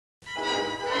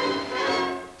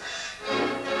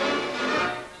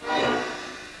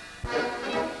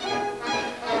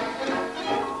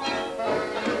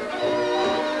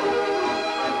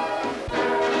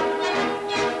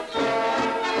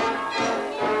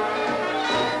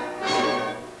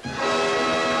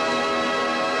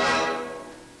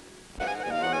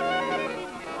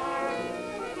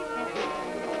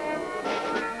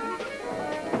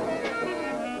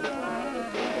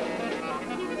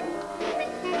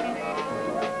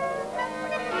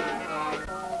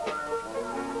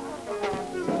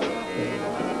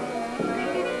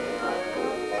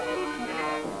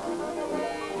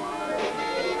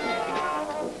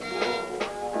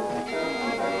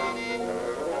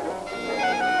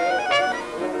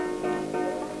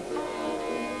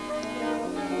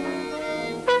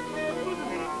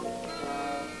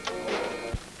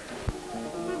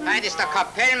Heute ist der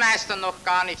Kapellmeister noch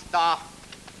gar nicht da.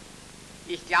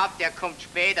 Ich glaube, der kommt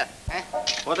später.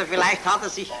 Oder vielleicht hat er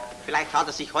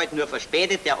sich heute nur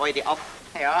verspätet, der alte Aff.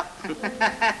 Ja,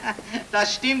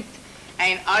 das stimmt.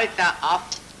 Ein alter Aff,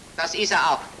 das ist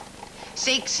er auch.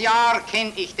 6 Jahre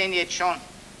kenne ich den jetzt schon.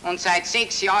 Und seit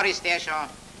 6 Jahren ist er schon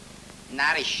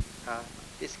narrisch. Ja,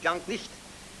 das klang nicht.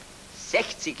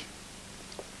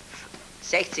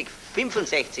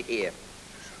 65 eher.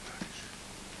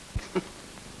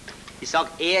 Ich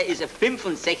sag, er ist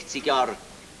 65 Jahre.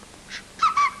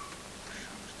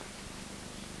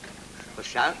 Was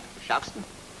schaust du?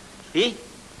 Wie?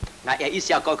 Na, er ist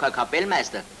ja gar kein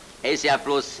Kapellmeister. Er ist ja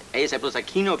bloß ein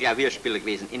Kinoklavierspieler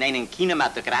gewesen, in einem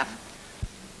Kinematograph.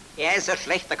 Er ist ein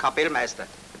schlechter Kapellmeister.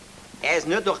 Er ist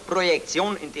nur durch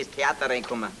Projektion in das Theater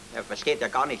reingekommen. Er versteht ja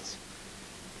gar nichts.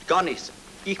 Gar nichts.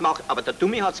 Aber der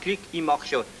Dumme hat's gekriegt, ich mache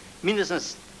schon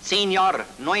mindestens 10 Jahre,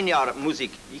 9 Jahre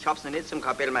Musik. Ich hab's noch nicht zum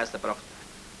Kapellmeister gebracht.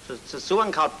 So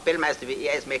ein Kapellmeister wie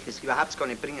er ist, möchte ich es überhaupt gar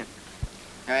nicht bringen.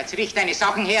 Ja, jetzt richte deine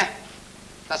Sachen her,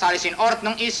 dass alles in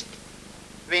Ordnung ist,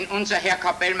 wenn unser Herr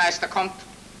Kapellmeister kommt.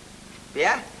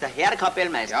 Wer? Der Herr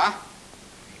Kapellmeister? Ja.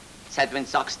 Seit wann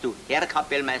sagst du Herr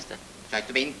Kapellmeister?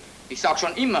 Seit wann? Ich sag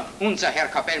schon immer unser Herr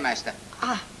Kapellmeister.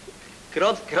 Ah,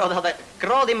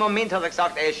 gerade im Moment hat er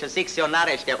gesagt, er ist schon 6 Jahre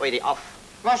narrisch, der alte Aff.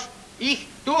 Was? Ich?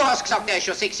 Du hast gesagt, er ist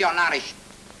schon 6 Jahre narrisch.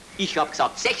 Ich hab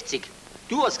gesagt 60.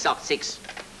 Du hast gesagt 6.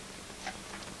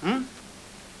 Hm?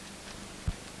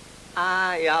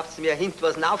 Ah, ihr habt mir hinten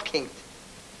was aufgehängt.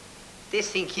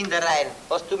 Das sind Kindereien.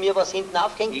 Hast du mir was hinten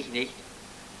aufgehängt? Ich nicht.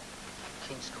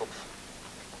 Kindskopf.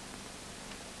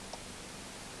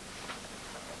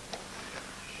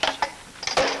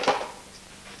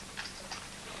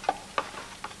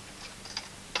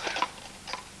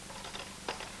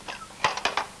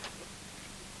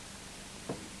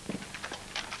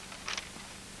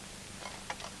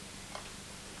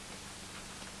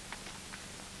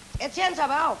 Jetzt hören Sie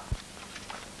aber auf.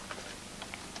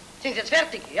 Sind Sie jetzt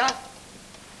fertig, ja?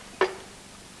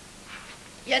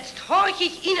 Jetzt horche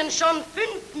ich Ihnen schon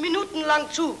 5 Minuten lang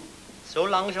zu. So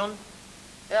lang schon?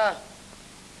 Ja.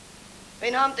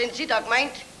 Wen haben denn Sie da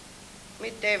gemeint?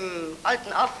 Mit dem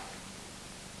alten Aff?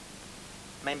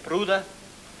 Mein Bruder.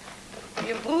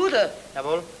 Ihren Bruder?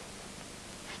 Jawohl.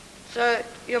 So,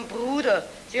 Ihren Bruder.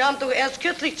 Sie haben doch erst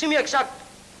kürzlich zu mir gesagt,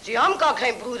 Sie haben gar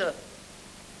keinen Bruder.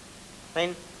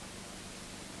 Nein.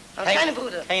 Haben Sie keinen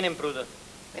Bruder? Keinen Bruder.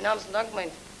 Wen haben Sie denn dann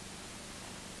gemeint?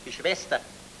 Die Schwester.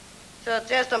 So,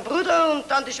 zuerst ein Bruder und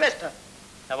dann die Schwester.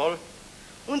 Jawohl.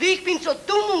 Und ich bin so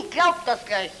dumm und glaub das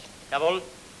gleich. Jawohl.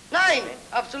 Nein,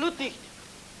 absolut nicht.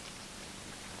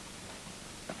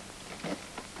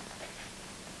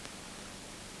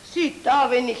 Sieht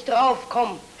da, wenn ich drauf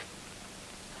komme.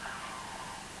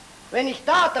 Wenn ich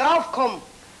da drauf komme.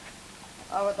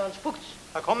 Aber dann spuckt's.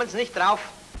 Da kommen Sie nicht drauf.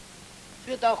 Es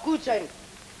wird auch gut sein.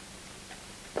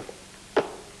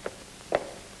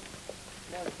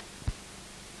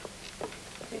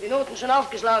 Sind die Noten schon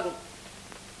aufgeschlagen?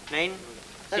 Nein.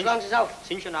 Dann schlagen Sie es auf.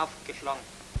 Sind schon aufgeschlagen.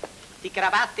 Die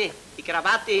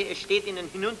Krawatte steht Ihnen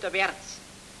hinunterwärts.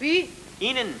 Wie?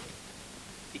 Ihnen.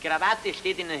 Die Krawatte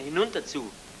steht Ihnen hinunter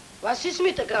zu. Was ist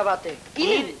mit der Krawatte?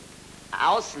 Ihnen?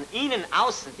 Außen, Ihnen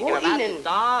außen. Die Wo Krawatte Ihnen?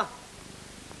 da.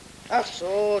 Ach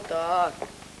so, da.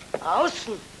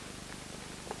 Außen.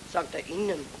 Sagt er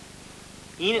innen.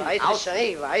 Ihnen Ich außen.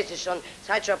 weiß es schon.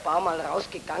 Seid schon ein paar Mal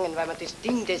rausgegangen, weil man das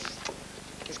Ding, das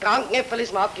Krankenäpfel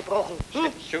ist mir abgebrochen.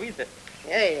 Hm? Schon wieder.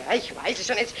 Ja, ich weiß es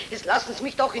schon. Jetzt lassen Sie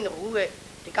mich doch in Ruhe.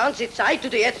 Die ganze Zeit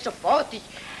oder jetzt sofort.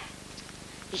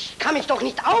 Ich kann mich doch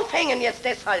nicht aufhängen jetzt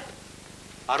deshalb.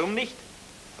 Warum nicht?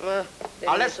 Na,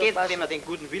 Alles so geht, passt. wenn man den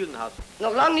guten Willen hat.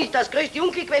 Noch lang nicht das größte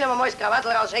Unglück, wenn man mal das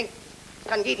Krawattel raushängt.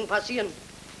 Das kann jedem passieren.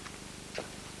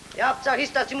 Die Hauptsache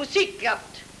ist, dass die Musik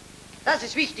klappt. Das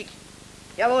ist wichtig.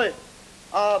 Jawohl.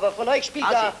 Aber von euch spielt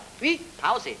Pause. da... Wie?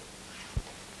 Pause.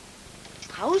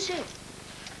 Pause?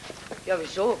 Ja,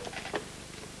 wieso?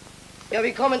 Ja,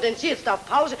 wie kommen denn Sie jetzt auf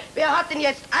Pause? Wer hat denn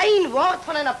jetzt ein Wort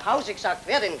von einer Pause gesagt?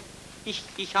 Wer denn?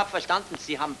 Ich habe verstanden,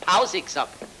 Sie haben Pause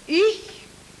gesagt. Ich?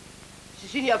 Sie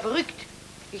sind ja verrückt.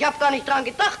 Ich habe gar nicht dran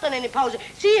gedacht an eine Pause.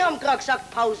 Sie haben gerade gesagt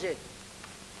Pause.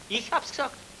 Ich hab's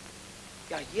gesagt.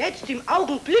 Ja, jetzt im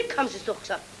Augenblick haben Sie es doch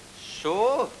gesagt.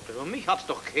 So, drum, ich hab's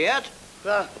doch gehört.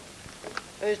 Ja,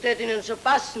 es wird Ihnen so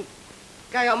passen.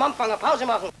 Kann ich am Anfang eine Pause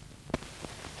machen.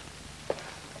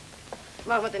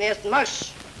 Machen wir den ersten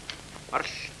Marsch.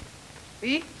 Marsch.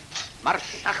 Wie? Marsch.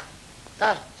 Ach,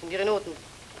 da sind Ihre Noten.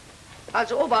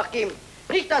 Also Obacht geben.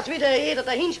 Nicht, dass wieder jeder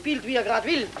dahin spielt, wie er gerade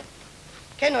will.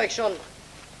 Kenn euch schon.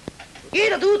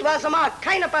 Jeder tut, was er mag.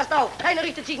 Keiner passt auf. Keiner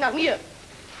richtet sich nach mir.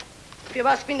 Für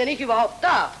was bin denn ich überhaupt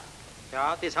da?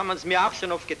 Ja, das haben wir uns mir auch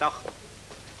schon oft gedacht.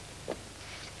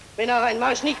 Wenn auch ein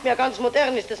Marsch nicht mehr ganz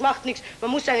modern ist, das macht nichts.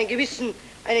 Man muss einen gewissen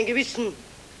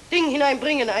Ding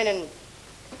hineinbringen,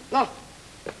 na,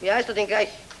 wie heißt er denn gleich?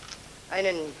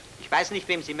 Ich weiß nicht,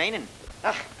 wem Sie meinen.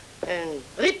 Ach,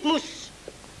 Rhythmus.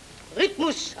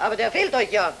 Rhythmus, aber der fehlt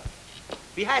euch ja.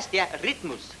 Wie heißt der?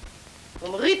 Rhythmus.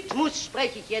 Vom Rhythmus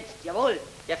spreche ich jetzt, jawohl.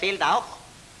 Der fehlt auch.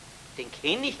 Den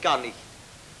kenne ich gar nicht.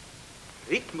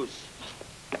 Rhythmus.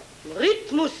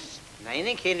 Rhythmus? Nein,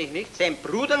 den kenne ich nicht. Seinen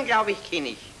Brudern, glaube ich, kenne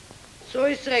ich. So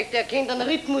ist recht, der kennt den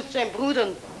Rhythmus seinen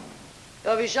Brudern.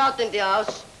 Ja, wie schaut denn der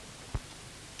aus?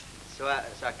 So ein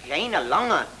kleiner,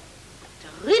 langer.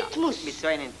 Der Rhythmus? Ja, mit so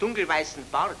einem dunkelweißen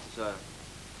Bart. So.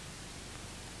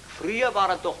 Früher war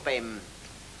er doch beim...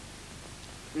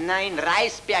 Nein,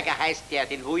 Reisberger heißt der,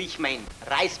 den wo ich mein.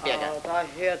 Reisberger. Ah, da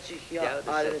hört sich ja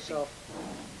alles auf.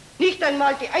 Nicht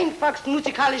einmal die einfachsten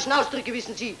musikalischen Ausdrücke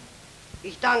wissen Sie.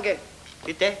 Ich danke.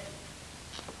 Bitte?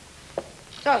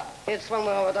 So, jetzt fangen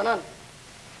wir aber dann an.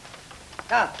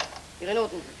 Da, Ihre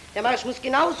Noten. Der Marsch muss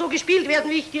genauso gespielt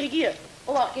werden, wie ich dirigiere.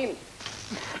 Obacht geben.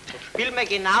 Spiel mir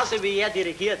genauso, wie er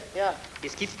dirigiert. Ja.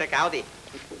 Das gibt's der Gaudi.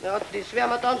 Ja, das werden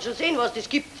wir dann schon sehen, was das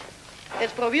gibt.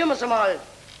 Jetzt probieren wir es einmal.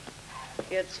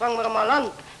 Jetzt fangen wir mal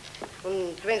an.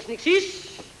 Und wenn es nichts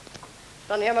ist,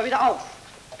 dann hören wir wieder auf.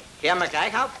 Hören wir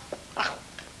gleich auf? Ach.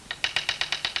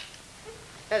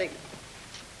 Fertig.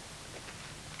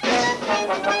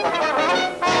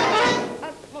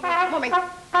 Moment.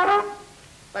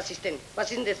 Was ist denn das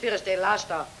für eine Stellage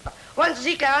da? Wollen Sie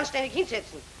sich gleich anständig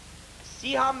hinsetzen?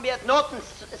 Sie haben mir die Noten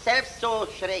selbst so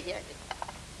schräg hergelegt.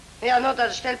 Ja, nur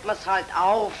dann stellt man es halt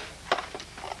auf.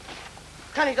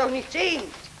 Kann ich doch nicht sehen.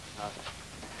 Ja.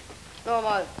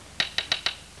 Nochmal.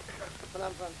 Von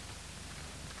Anfang.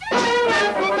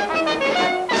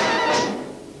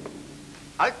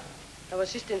 Halt! Ja,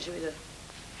 was ist denn schon wieder?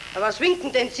 Ja, was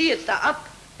winken denn Sie jetzt da ab?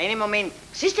 Einen Moment.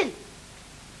 Was ist denn?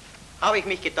 Habe ich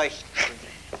mich getäuscht.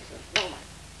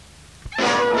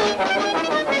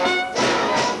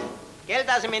 Gell,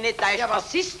 dass ich mich nicht täuscht. Ja,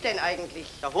 was ist denn eigentlich?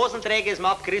 Der Hosenträger ist mir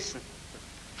abgerissen.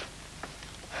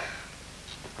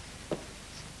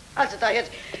 Also da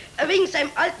jetzt, wegen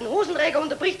seinem alten Hosenträger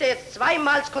unterbricht er jetzt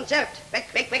zweimal das Konzert. Weg,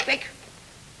 weg, weg, weg.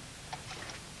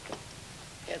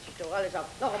 Hört sich doch alles ab.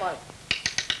 Noch einmal.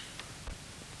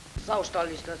 Saustall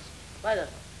ist das. Weiter.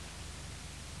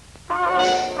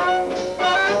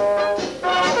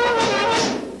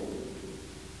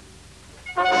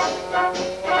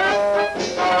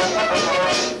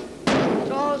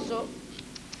 So.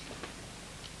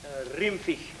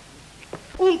 Rimpfig.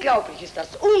 Unglaublich ist das,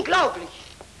 unglaublich.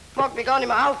 Mag mich gar nicht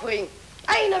mehr aufregen.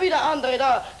 Einer wie der andere,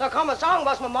 da kann man sagen,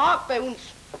 was man mag bei uns.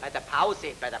 Bei der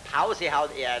Pause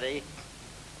haut er, ne?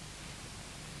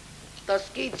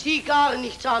 Das geht Sie gar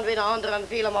nichts an, wenn der andere einen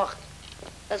Fehler macht.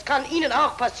 Das kann Ihnen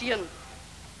auch passieren.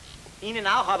 Ihnen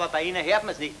auch, aber bei Ihnen hört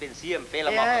man es nicht, wenn Sie einen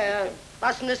Fehler machen. Ja.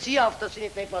 Passen nur Sie auf, dass Sie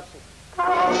nicht wegmatzen.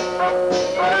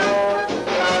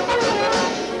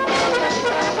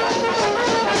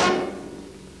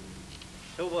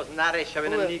 So was narrisch habe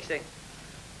ich noch nie gesehen.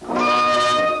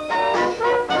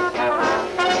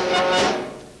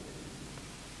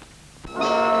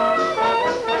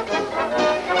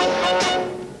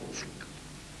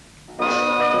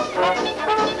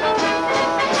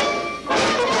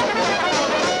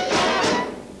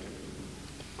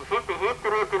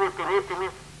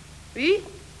 Wie?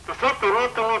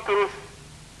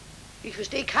 Ich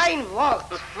verstehe kein Wort.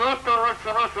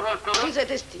 Tun Sie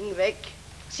das Ding weg.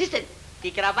 Was ist denn?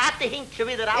 Die Krawatte hängt schon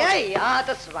wieder raus. Ja,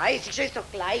 das weiß ich. Schon ist doch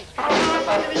gleich.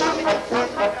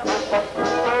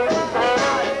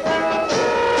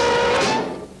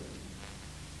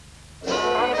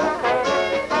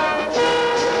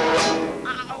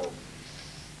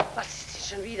 Was ist das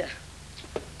schon wieder?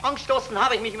 Angestoßen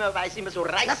habe ich mich immer, weil es immer so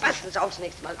reißt. Na, passen Sie aufs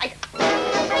nächste Mal.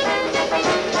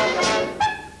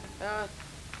 Ja.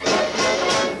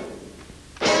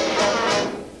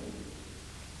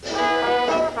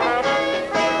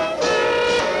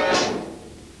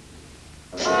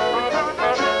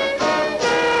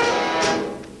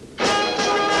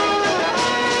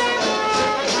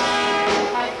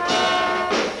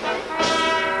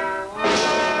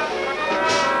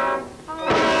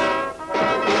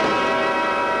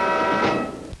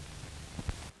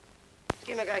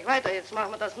 Weiter, jetzt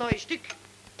machen wir das neue Stück,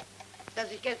 das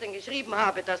ich gestern geschrieben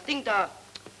habe. Das Ding da,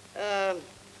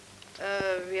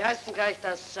 wie heißt denn gleich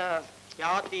das?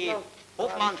 Ja, die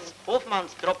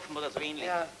Hofmannstropfen oder so ähnlich.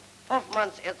 Ja,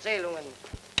 Hoffmanns Erzählungen.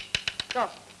 So.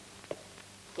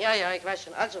 Ja, ich weiß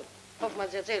schon. Also,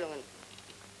 Hoffmanns Erzählungen.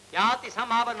 Ja, das haben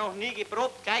wir aber noch nie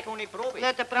geprobt, gleich ohne Probe.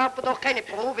 Na, da braucht man doch keine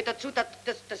Probe dazu,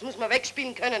 das muss man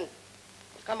wegspielen können.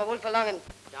 Das kann man wohl verlangen.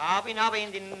 Ja, wenn aber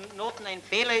in den Noten ein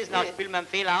Fehler ist, dann spielen wir einen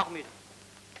Fehler auch mit.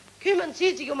 Kümmern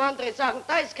Sie sich um andere Sachen,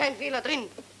 da ist kein Fehler drin.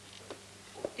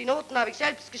 Die Noten habe ich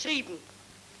selbst geschrieben.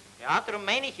 Ja, darum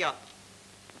meine ich ja.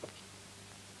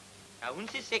 Ja,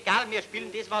 uns ist egal, wir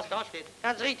spielen das, was da steht.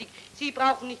 Ganz richtig. Sie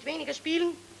brauchen nicht weniger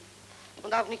spielen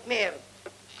und auch nicht mehr.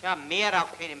 Ja, mehr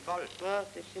auf keinen Fall. Ja,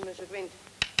 das sind wir schon gewöhnt.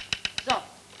 So,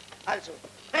 also,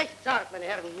 recht zart, meine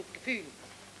Herren, mit Gefühl.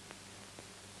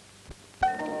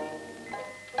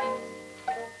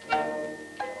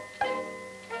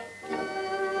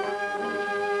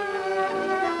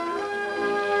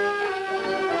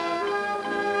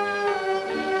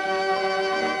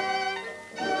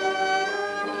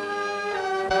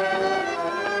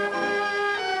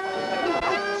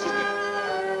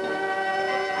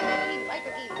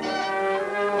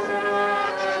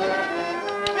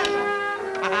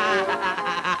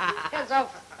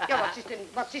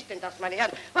 Was ist denn das, meine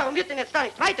Herren? Warum wird denn jetzt da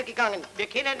nicht weitergegangen? Wir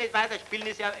können nicht weiterspielen,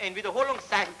 das ist ja ein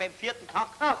Wiederholungszeichen beim 4.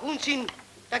 Takt. Ach, Unsinn.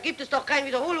 Da gibt es doch kein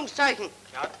Wiederholungszeichen.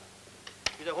 Ja,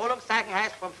 Wiederholungszeichen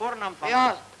heißt von vorn anfangen.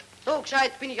 Ja, so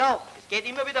gescheit bin ich auch. Es geht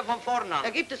immer wieder von vorn an. Da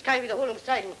gibt es kein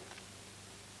Wiederholungszeichen.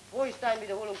 Wo ist dein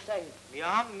Wiederholungszeichen?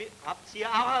 Habt ihr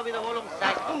auch ein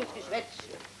Wiederholungszeichen? Dummes Geschwätz.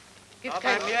 Gibt's Ja,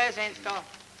 bei kein... mir ist eins da.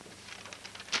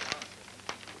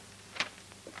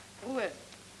 Ruhe.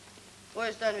 Wo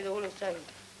ist dein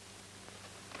Wiederholungszeichen?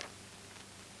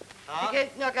 Ja. Die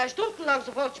könnten ja gleich stundenlang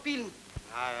sofort spielen.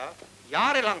 Ja.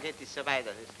 Jahrelang geht es so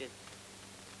weiter. Das geht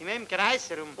immer im Kreis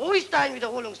herum. Wo ist dein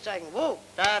Wiederholungszeichen? Wo?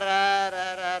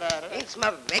 Geht's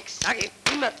mal weg, sag ich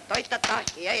immer. Deutet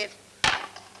daher jetzt.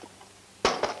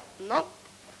 No?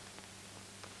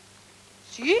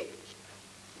 Sie?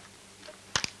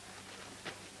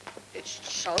 Jetzt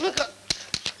schau nur grad.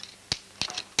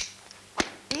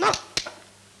 No?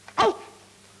 Au!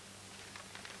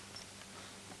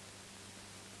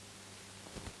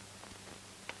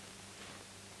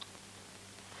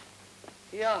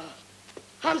 Ja,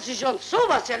 haben Sie schon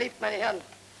sowas erlebt, meine Herren?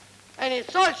 Eine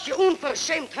solche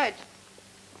Unverschämtheit.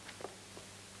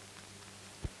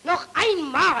 Noch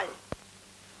einmal.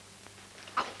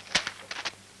 Au.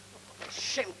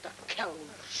 Verschämter Kerl,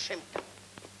 verschämter.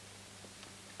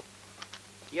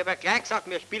 Ich habe ja gleich gesagt,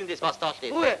 wir spielen das, was da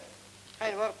steht. Ruhe,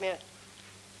 kein Wort mehr.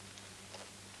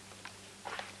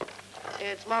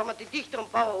 Jetzt machen wir die Dichter-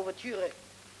 und Bauer-Ouvertüre.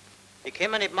 Die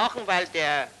können wir nicht machen, weil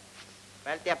der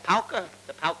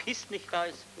Paukist nicht da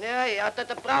ist. Ja, da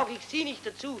brauche ich Sie nicht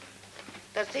dazu.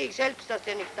 Das sehe ich selbst, dass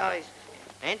der nicht da ist.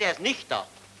 Nein, der ist nicht da.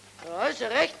 Ja, ist ja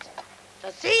recht.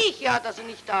 Das sehe ich ja, dass er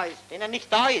nicht da ist. Wenn er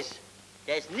nicht da ist.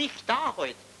 Der ist nicht da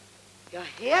heute. Ja,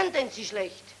 hören denn Sie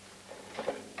schlecht?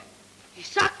 Ich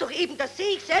sag doch eben, das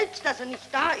sehe ich selbst, dass er nicht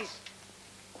da ist.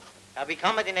 Ja, wie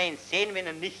kann man den einen sehen, wenn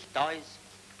er nicht da ist?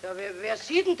 Ja, wer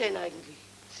sieht denn eigentlich?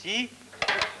 Sie?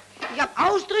 Ich habe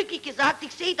ausdrücklich gesagt,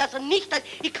 ich sehe, dass er nicht da ist.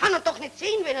 Ich kann ihn doch nicht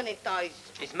sehen, wenn er nicht da ist.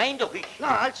 Das mein doch ich.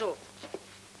 Na, also.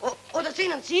 Oder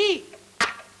sehen ihn Sie?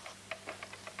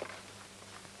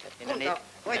 Wenn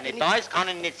er nicht da ist, kann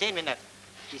ich ihn nicht sehen.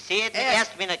 Ich sehe ihn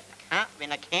erst, wenn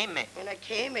er käme. Wenn er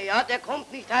käme, ja, der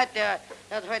kommt nicht heute, der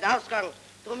hat heute Ausgang.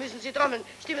 Darum müssen Sie trommeln.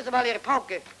 Stimmen Sie mal Ihre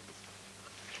Pauke.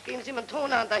 Geben Sie mir einen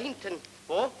Ton an, da hinten.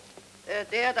 Wo?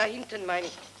 Der da hinten, meine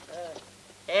ich.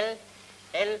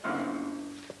 L.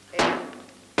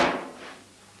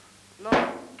 No.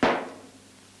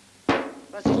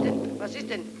 Was ist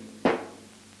denn?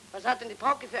 Was hat denn die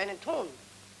Pauke für einen Ton?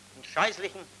 Einen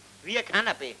scheußlichen, wie ein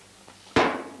Kanapee.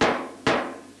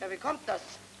 Ja, wie kommt das?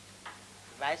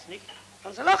 Ich weiß nicht.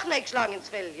 Haben Sie ein Loch reingeschlagen ins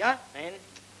Fell, ja? Nein.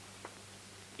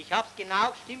 Ich hab's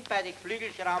genau gestimmt bei den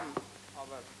Flügelschrauben.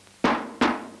 Aber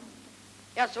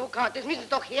Ja, das müssen Sie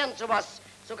doch hören, sowas.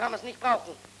 So kann man es nicht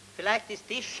brauchen. vielleicht ist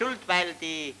das schuld, weil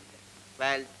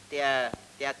der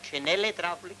Cenelle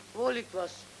drauf liegt. Wo liegt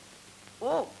was?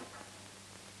 Wo?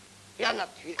 Ja,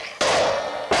 natürlich.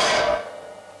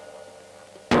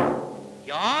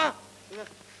 Ja?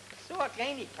 So eine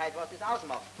Kleinigkeit, was das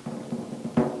ausmacht.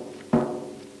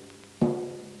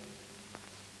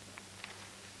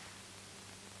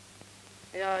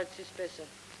 Ja, jetzt ist besser.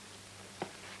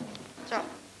 So,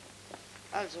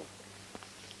 also,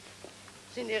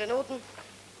 sind Ihre Noten?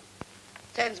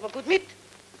 Zählen Sie mal gut mit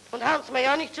und hauen Sie mir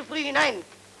ja nicht zu früh hinein.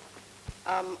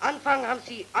 Am Anfang haben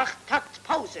Sie 8 Takt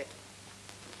Pause.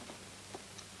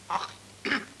 8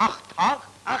 Tage?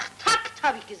 8 Takt,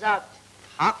 habe ich gesagt.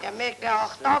 Takt? Er merkt ja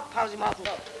 8 Tage Pause machen.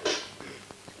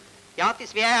 Ja,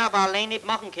 das wäre er aber allein nicht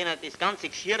machen können, das ganze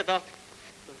Geschirr da.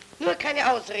 Nur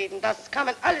keine Ausreden, das kann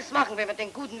man alles machen, wenn man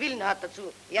den guten Willen hat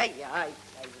dazu. Ja, ich weiß.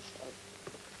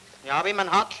 Ja, wie man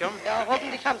hat schon. Ja,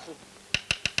 hoffentlich haben sie.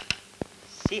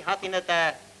 Sie hat Ihnen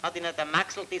der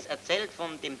Maxl das erzählt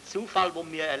von dem Zufall, wo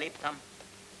wir erlebt haben.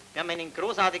 Wir haben einen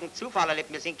großartigen Zufall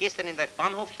erlebt. Wir sind gestern in der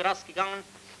Bahnhofstraße gegangen,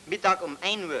 Mittag um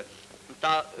 1 Uhr. Und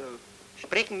da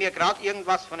sprechen wir gerade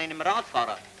irgendwas von einem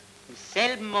Radfahrer. Im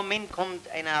selben Moment kommt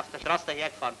einer auf der Straße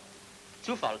dahergefahren.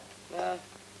 Zufall. Ja.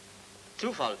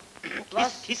 Zufall.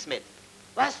 Was? Kismet.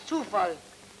 Was Zufall?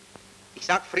 Ich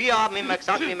sag, früher haben wir immer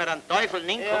gesagt, wenn man einen Teufel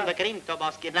nennt, Ja. kommt der Grimm. Da war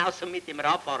es genauso mit dem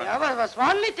Radfahrer. Ja, aber was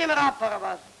war denn mit dem Radfahrer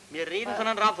was? Wir reden von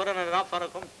einem Radfahrer, ein Radfahrer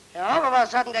kommt. Ja, aber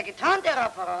was hat denn der getan, der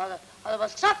Radfahrer? Hat er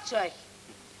was gesagt zu euch?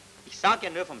 Ich sag ja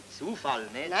nur vom Zufall,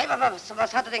 ne? Nein, aber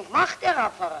was hat er denn gemacht, der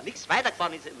Radfahrer? Nichts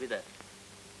weitergefahren ist er wieder.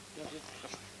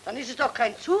 Dann ist es doch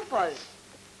kein Zufall.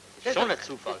 Das Schon ist ein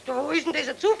Zufall. Wo ist denn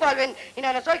dieser Zufall, wenn in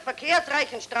einer solch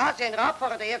verkehrsreichen Straße ein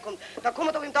Radfahrer daherkommt? Da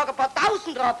kommen doch im Tag ein paar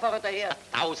tausend Radfahrer daher.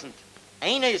 1000.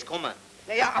 Einer ist gekommen.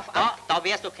 Naja, Da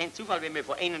wär's doch kein Zufall, wenn wir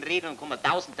von einem reden und kommen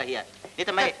 1000 daher. Nicht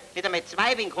einmal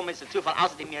 2, wenn kommen, ist ein Zufall.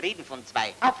 Außerdem, wir reden von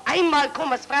 2. auf einmal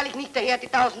kommen es freilich nicht daher, die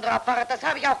 1000 Radfahrer. Das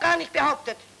habe ich auch gar nicht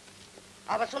behauptet.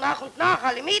 Aber so nach und nach,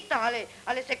 alle Meter,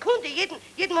 alle Sekunde,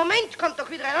 jeden Moment kommt doch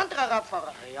wieder ein anderer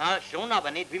Radfahrer. Ja, schon,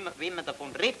 aber nicht, wenn man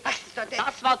davon redet. Ach,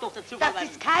 Das war doch der Zufall. Das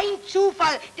ist kein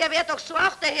Zufall. Der wäre doch so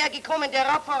auch dahergekommen, der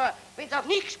Radfahrer, wenn sie auch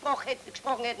nicht gesprochen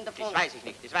hätten davon. Das weiß ich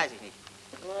nicht.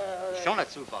 Schon ein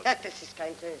Zufall. Ja, das ist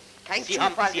kein Sie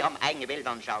Zufall. haben eigene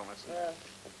Weltanschauung. Also.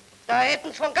 Da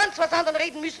hätten sie von ganz was anderem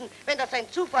reden müssen, wenn das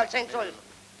ein Zufall sein soll.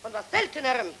 Von was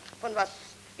Seltenerem, von was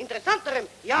Interessanterem.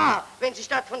 Ja, wenn sie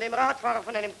statt von dem Radfahrer,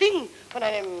 von einem Ding, von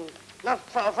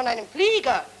einem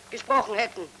Flieger gesprochen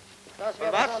hätten. Das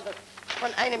wäre Von was? was anderes.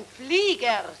 Von einem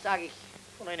Flieger, sage ich.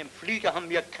 Von einem Flieger haben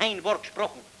wir kein Wort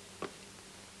gesprochen.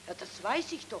 Ja, das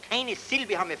weiß ich doch. Keine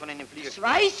Silbe haben wir von einem Flieger Das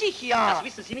gesprochen. weiß ich ja. Das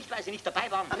wissen Sie nicht, weil Sie nicht dabei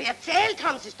waren. Aber erzählt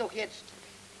haben sie es doch jetzt.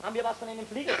 Haben wir was von einem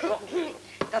Flieger gesprochen?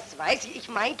 Das weiß ich. Ich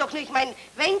meine doch nicht. Ich meine,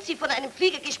 wenn Sie von einem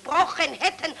Flieger gesprochen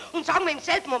hätten und sagen wir im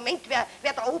selben Moment wäre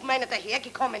da oben einer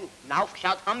dahergekommen.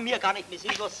 Aufgeschaut haben wir gar nicht. Wir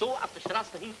sind nur so auf der Straße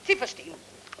dahin. Sie verstehen.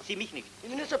 Sie mich nicht.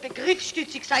 Wenn man nur so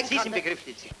begriffsstützig sein Sie kann. sind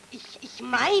begriffsstützig. Ich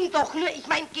meine doch nur,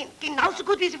 genauso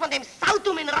gut, wie Sie von dem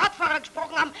saudummen Radfahrer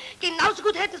gesprochen haben, genauso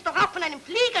gut hätten Sie doch auch von einem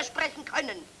Flieger sprechen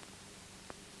können.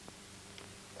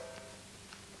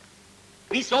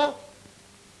 Wieso?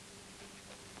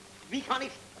 Wie kann ich...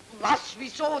 Was,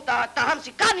 wieso? Da haben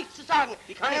Sie gar nichts zu sagen.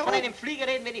 Wie kann ich von einem Flieger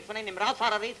reden, wenn ich von einem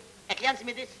Radfahrer rede? Erklären Sie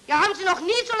mir das. Ja, haben Sie noch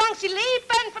nie, solange Sie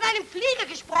leben, von einem Flieger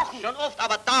gesprochen? Schon oft,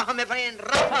 aber da haben wir von einem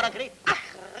Radfahrer geredet.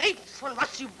 Ach, reden Sie von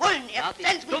was Sie wollen. Ja,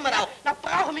 Erzählen Sie das tun wir auch. Da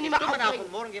brauchen wir nicht mehr Tun wir auch. aufregen.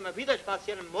 Und morgen gehen wir wieder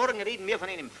spazieren und morgen reden wir von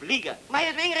einem Flieger.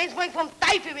 Meinetwegen reden Sie vorhin vom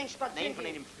Teufel, wenn Sie spazieren Nein, von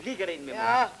gehen. einem Flieger reden wir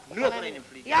Ja, morgen. Nur von einem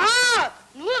Flieger. Ja,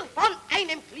 nur von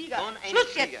einem Flieger. Von einem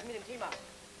Schluss Flieger. jetzt mit dem Thema.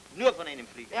 Nur von einem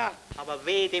Flieger. Ja. Aber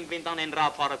weh dem, wenn dann ein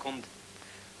Radfahrer kommt.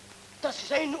 Das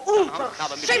ist ein aber mit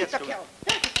unverschämter dir zu Kerl.